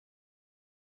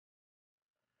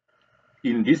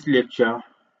In this lecture,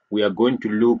 we are going to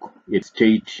look at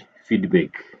state feedback.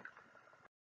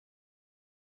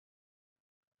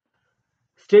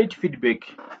 State feedback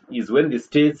is when the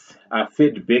states are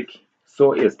fed back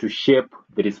so as to shape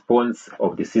the response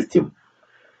of the system.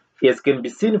 As can be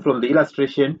seen from the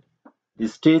illustration, the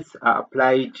states are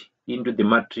applied into the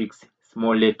matrix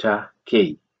small letter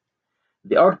k.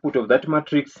 The output of that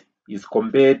matrix is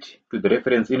compared to the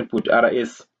reference input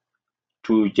RS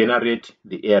to generate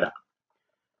the error.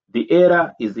 The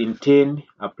error is in turn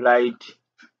applied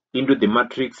into the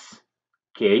matrix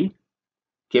K,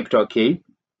 capital K,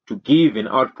 to give an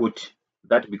output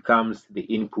that becomes the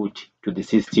input to the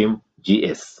system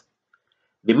GS.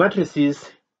 The matrices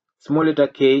small letter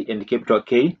k and capital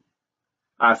K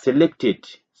are selected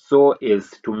so as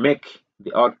to make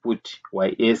the output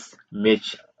YS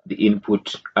match the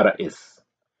input RS.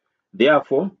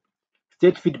 Therefore,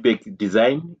 state feedback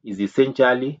design is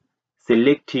essentially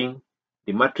selecting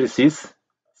the matrices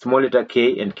small letter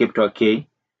k and capital K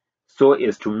so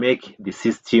as to make the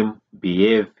system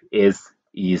behave as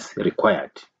is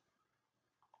required.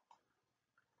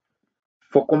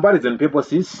 For comparison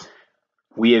purposes,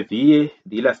 we have here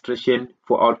the illustration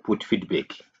for output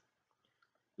feedback.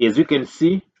 As you can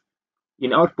see,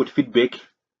 in output feedback,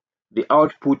 the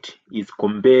output is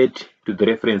compared to the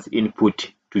reference input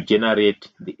to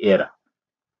generate the error.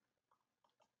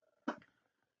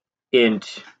 And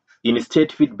in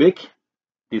state feedback,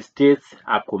 the states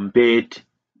are compared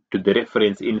to the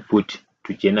reference input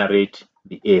to generate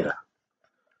the error.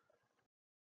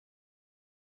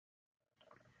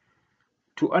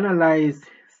 To analyze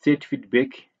state feedback,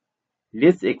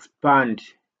 let's expand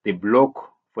the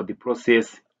block for the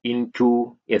process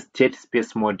into a state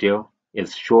space model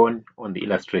as shown on the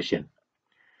illustration.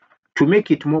 To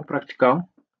make it more practical,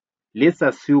 let's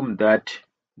assume that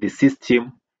the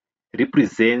system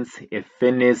represents a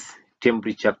furnace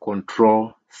temperature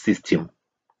control system.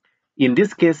 In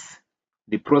this case,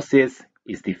 the process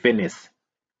is the furnace,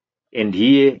 and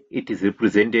here it is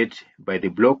represented by the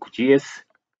block GS,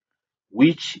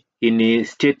 which in a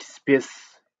state space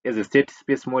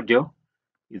model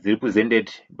is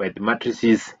represented by the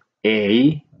matrices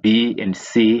A, B, and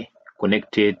C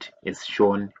connected as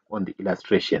shown on the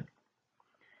illustration.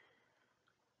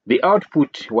 The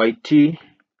output YT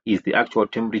is the actual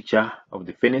temperature of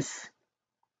the furnace.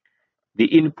 The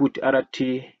input RT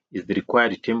is the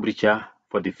required temperature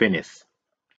for the furnace.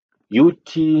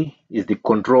 UT is the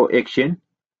control action,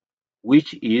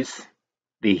 which is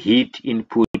the heat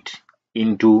input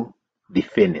into the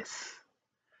furnace.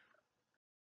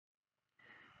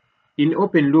 In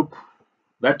open loop,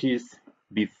 that is,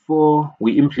 before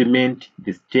we implement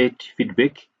the state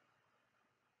feedback,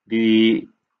 the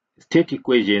state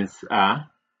equations are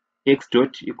x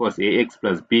dot equals ax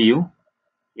plus bu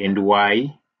and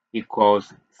y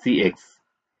equals cx.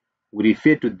 We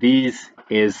refer to these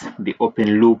as the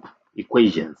open loop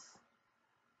equations.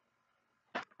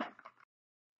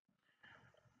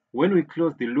 When we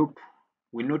close the loop,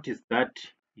 we notice that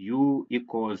u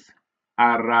equals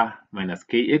r minus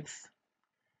kx.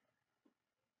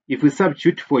 If we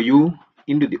substitute for u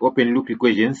into the open loop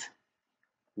equations,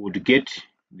 we would get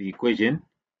the equation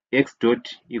x dot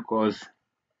equals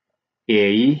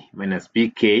a minus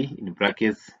bk in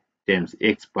brackets times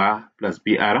x bar plus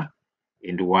br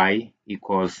and y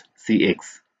equals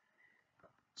cx.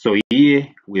 So here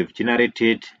we have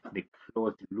generated the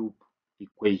closed loop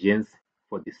equations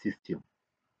for the system.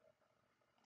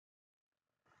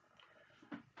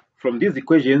 From these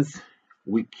equations,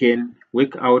 we can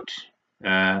work out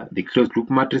the closed loop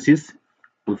matrices.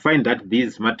 We find that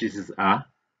these matrices are: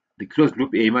 the closed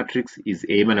loop A matrix is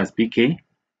A minus bk,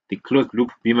 the closed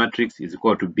loop B matrix is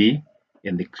equal to B,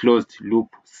 and the closed loop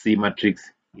C matrix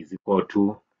is equal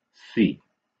to C.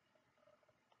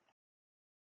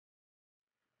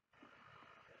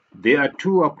 There are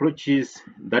two approaches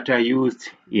that are used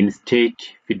in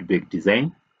state feedback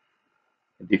design.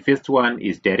 The first one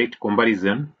is direct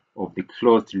comparison of the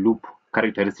closed loop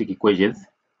characteristic equations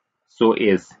so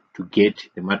as to get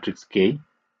the matrix K.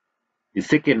 The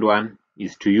second one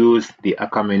is to use the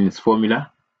Ackermann's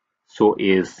formula so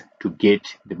as to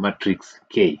get the matrix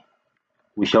K.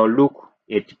 We shall look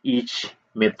at each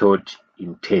method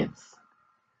in turns.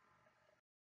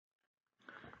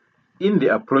 In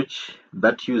the approach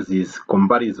that uses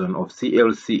comparison of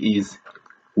CLCEs,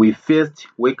 we first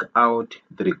work out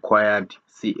the required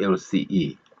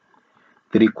CLCE.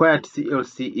 The required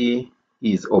CLCE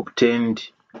is obtained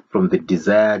from the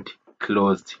desired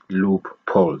closed loop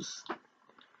poles.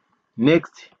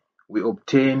 Next, we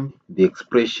obtain the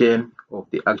expression of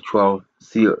the actual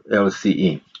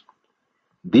CLCE.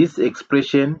 This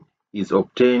expression is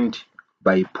obtained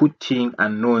by putting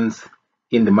unknowns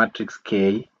in the matrix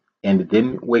K and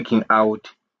then working out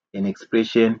an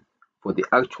expression for the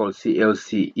actual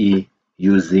CLCE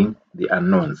using the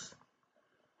unknowns.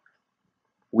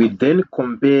 We then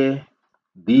compare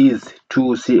these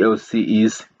two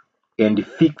CLCEs and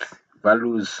fix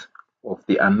values of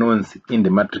the unknowns in the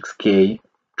matrix K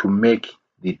to make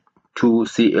the two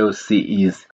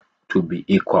CLCEs to be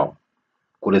equal.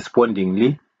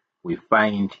 Correspondingly, we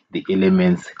find the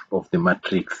elements of the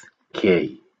matrix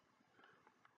K.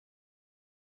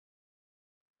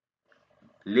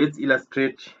 Let's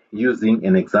illustrate using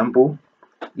an example.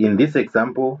 In this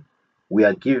example, we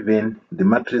are given the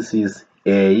matrices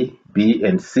A, B,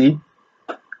 and C.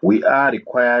 We are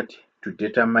required to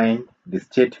determine the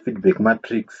state feedback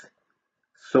matrix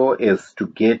so as to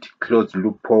get closed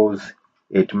loop poles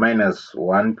at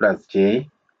 -1 plus j,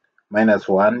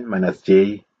 -1 minus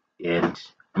j, and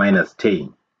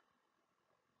 -10.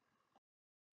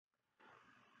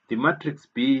 The matrix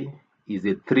B is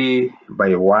a 3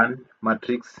 by 1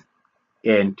 matrix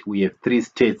and we have 3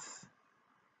 states.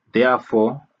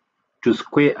 Therefore, to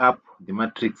square up the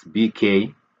matrix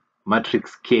BK,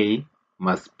 matrix K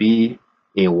must be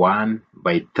a 1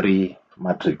 by 3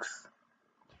 matrix.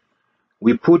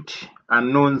 We put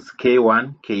unknowns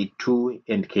K1, K2,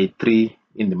 and K3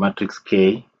 in the matrix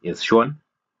K as shown.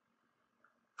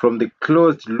 From the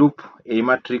closed loop A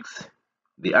matrix,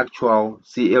 the actual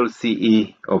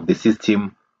CLCE of the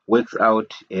system works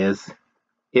out as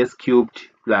S cubed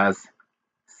plus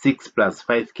 6 plus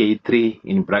 5K3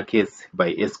 in brackets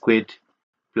by S squared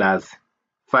plus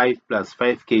 5 plus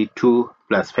 5K2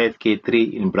 plus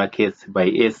 5K3 in brackets by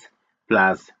S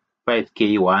plus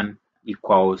 5K1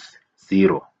 equals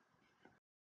 0.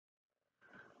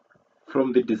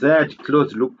 From the desired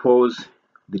closed loop poles,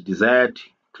 the desired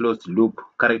closed loop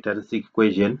characteristic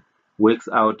equation works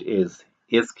out as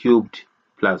S cubed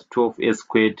plus 12S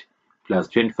squared plus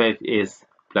 25S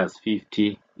plus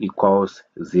 50 equals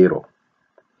 0.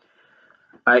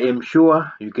 I am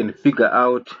sure you can figure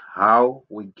out how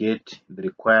we get the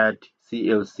required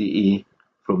CLCE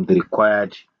from the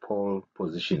required pole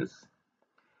positions.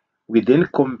 We then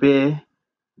compare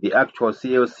the actual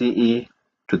CLCE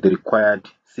to the required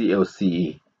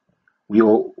CLCE.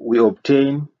 We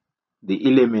obtain the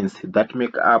elements that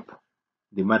make up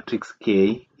the matrix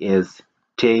K as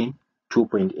 10,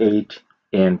 2.8,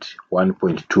 and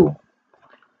 1.2.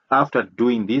 After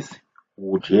doing this, we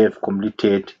would have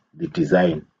completed the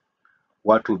design.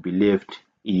 What will be left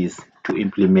is to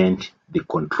implement the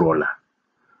controller.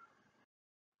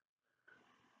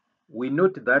 We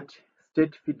note that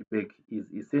state feedback is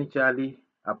essentially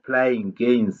applying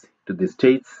gains to the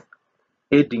states,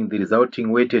 adding the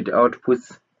resulting weighted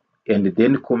outputs, and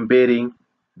then comparing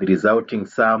the resulting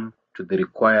sum to the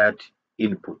required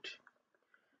input.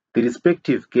 The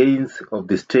respective gains of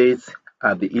the states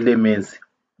are the elements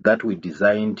that we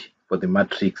designed for the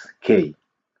matrix K.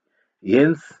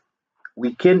 Hence,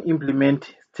 we can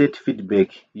implement state feedback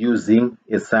using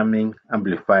a summing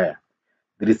amplifier.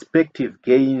 The respective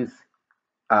gains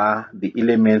are the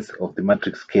elements of the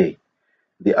matrix K.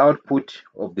 The output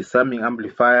of the summing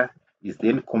amplifier is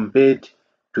then compared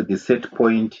to the set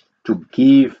point to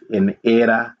give an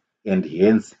error and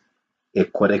hence a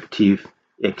corrective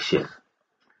action.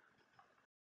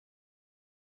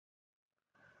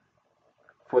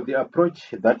 For the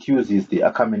approach that uses the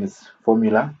Ackermann's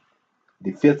formula,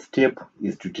 the first step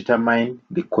is to determine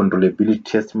the controllability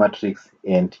test matrix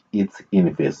and its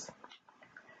inverse.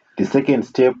 The second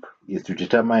step is to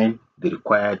determine the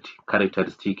required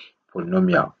characteristic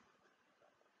polynomial.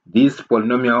 This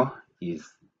polynomial is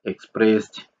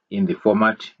expressed in the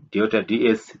format delta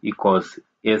ds equals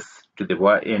s to the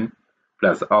power n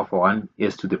plus alpha 1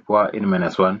 s to the power n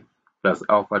minus 1 plus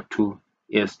alpha 2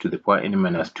 s to the power n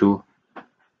minus 2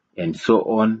 and so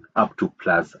on up to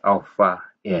plus alpha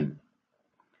n.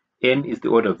 N is the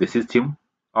order of the system.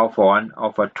 Alpha 1,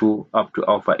 alpha 2 up to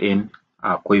alpha n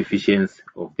are coefficients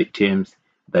of the terms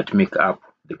that make up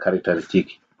the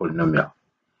characteristic polynomial.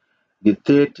 The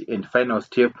third and final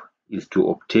step is to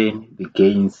obtain the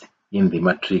gains in the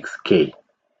matrix K.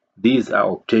 These are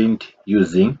obtained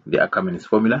using the Ackermann's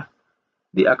formula.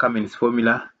 The Ackermann's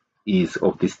formula is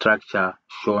of the structure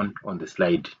shown on the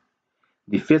slide.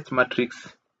 The first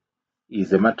matrix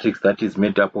is a matrix that is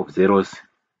made up of zeros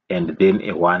and then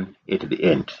a 1 at the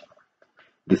end.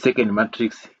 The second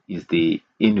matrix is the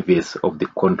inverse of the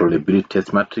controllability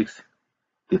test matrix.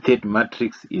 The third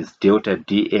matrix is delta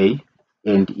dA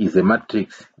and is a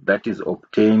matrix that is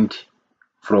obtained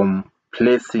from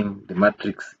placing the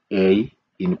matrix A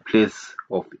in place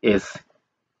of S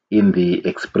in the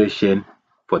expression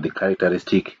for the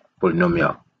characteristic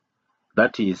polynomial.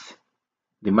 That is,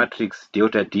 the matrix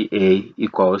delta dA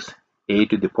equals A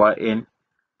to the power n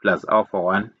plus alpha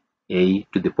 1 A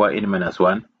to the power n minus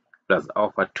 1 plus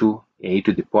alpha 2 A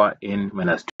to the power n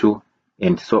minus 2,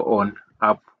 and so on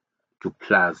up to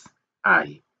plus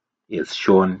I, as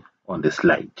shown on the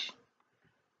slide.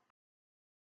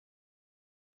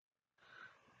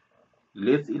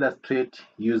 Let's illustrate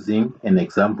using an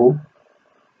example.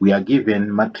 We are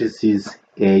given matrices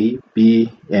A,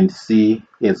 B, and C,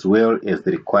 as well as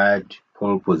the required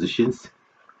pole positions.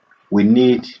 We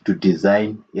need to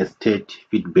design a state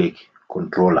feedback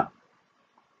controller.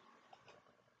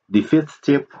 The first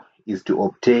step is to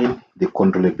obtain the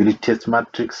controllability test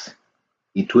matrix.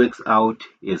 It works out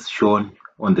as shown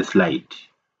on the slide.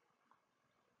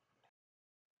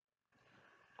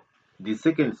 The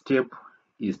second step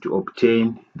is to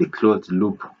obtain the closed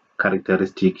loop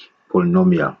characteristic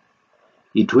polynomial.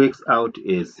 It works out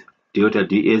as delta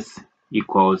ds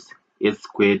equals s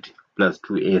squared plus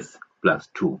 2s plus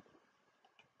 2.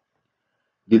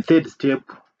 The third step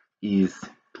is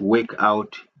to work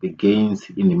out the gains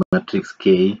in the matrix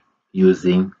K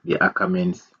using the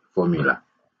Ackermann's formula.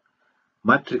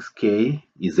 Matrix K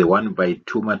is a 1 by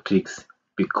 2 matrix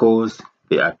because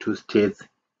there are 2 states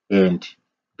and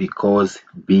because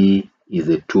B is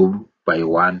a 2 by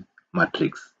 1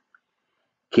 matrix.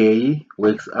 K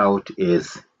works out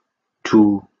as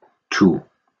 2, 2.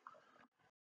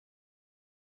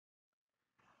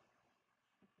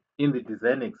 In the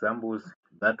design examples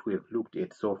that we have looked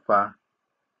at so far,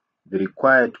 the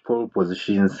required pole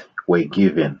positions were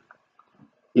given.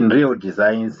 In real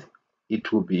designs,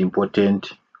 it will be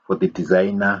important for the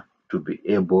designer to be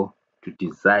able to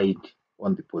decide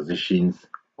on the positions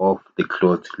of the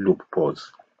closed loop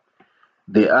poles.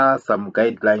 There are some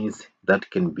guidelines that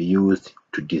can be used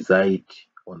to decide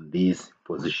on these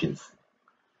positions.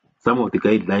 Some of the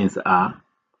guidelines are: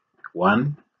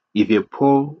 1. If a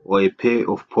pole or a pair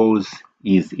of poles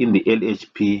is in the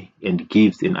LHP and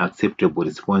gives an acceptable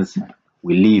response,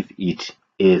 we leave it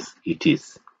as it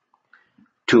is.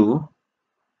 2.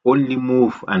 Only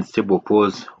move unstable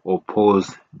poles or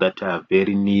poles that are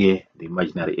very near the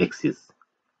imaginary axis.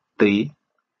 3.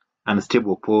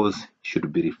 Unstable poles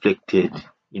should be reflected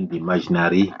in the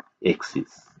imaginary axis.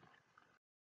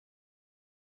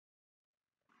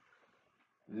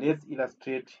 Let's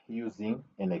illustrate using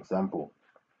an example.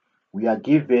 We are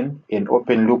given an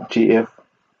open loop TF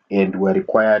and we are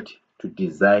required to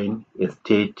design a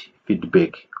state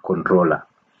feedback controller.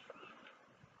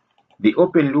 The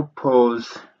open loop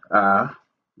poles are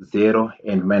 0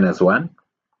 and minus 1.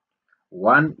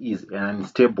 1 is an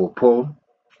unstable pole,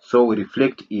 so we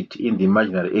reflect it in the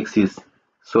imaginary axis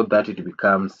so that it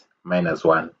becomes minus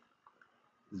 1.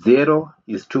 0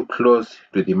 is too close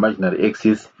to the imaginary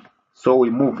axis, so we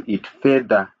move it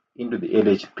further into the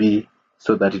LHP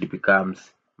so that it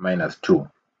becomes minus 2.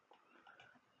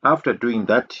 After doing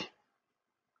that,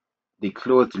 the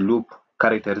closed loop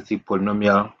characteristic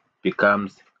polynomial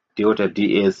becomes delta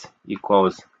ds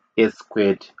equals s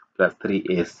squared plus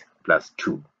 3s plus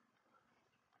 2.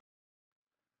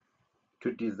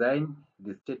 To design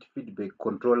the state feedback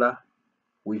controller,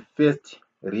 we first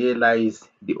realize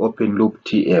the open loop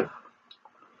TF.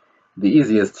 The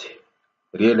easiest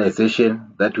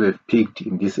realization that we have picked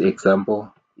in this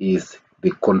example is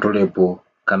the controllable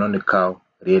canonical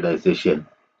realization.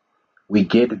 We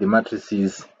get the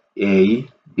matrices A,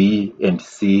 B, and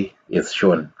C as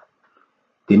shown.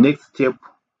 The next step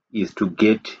is to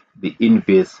get the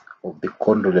inverse of the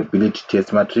controllability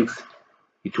test matrix.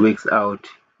 It works out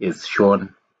as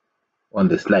shown on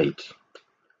the slide.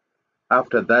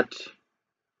 After that,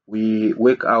 we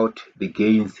work out the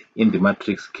gains in the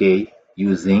matrix K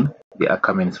using the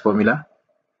Ackermann's formula.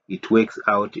 It works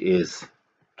out as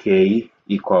K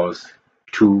equals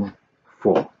 2,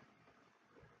 4.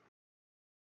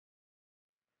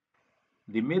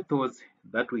 The methods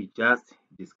that we just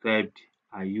described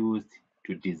are used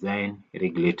to design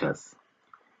regulators.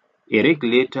 A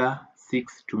regulator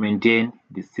seeks to maintain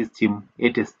the system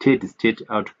at a steady state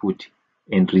output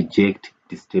and reject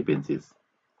disturbances.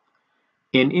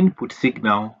 An input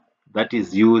signal that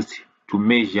is used to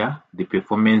measure the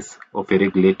performance of a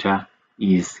regulator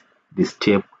is the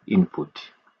step input.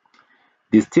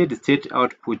 The steady state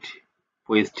output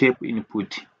for a step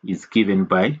input is given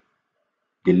by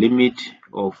the limit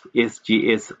of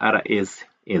SGS-RS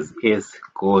as S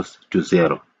goes to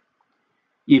 0.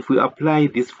 If we apply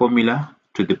this formula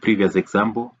to the previous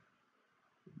example,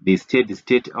 the steady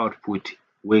state output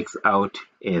works out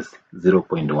as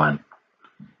 0.1.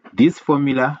 This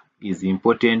formula is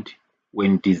important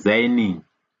when designing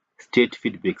state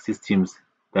feedback systems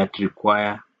that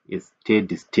require a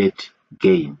steady state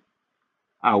gain.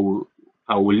 I will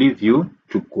leave you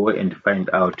to go and find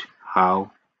out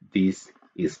how this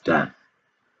is done.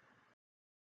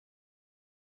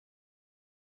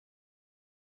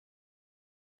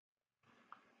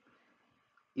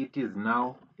 It is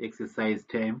now exercise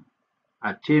time.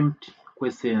 Attempt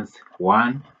questions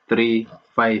 1, 3,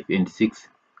 5, and 6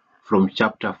 from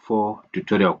chapter 4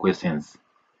 tutorial questions.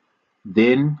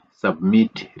 Then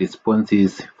submit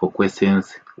responses for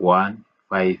questions 1,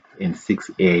 5, and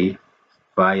 6A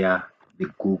via the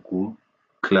Google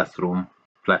Classroom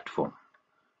platform.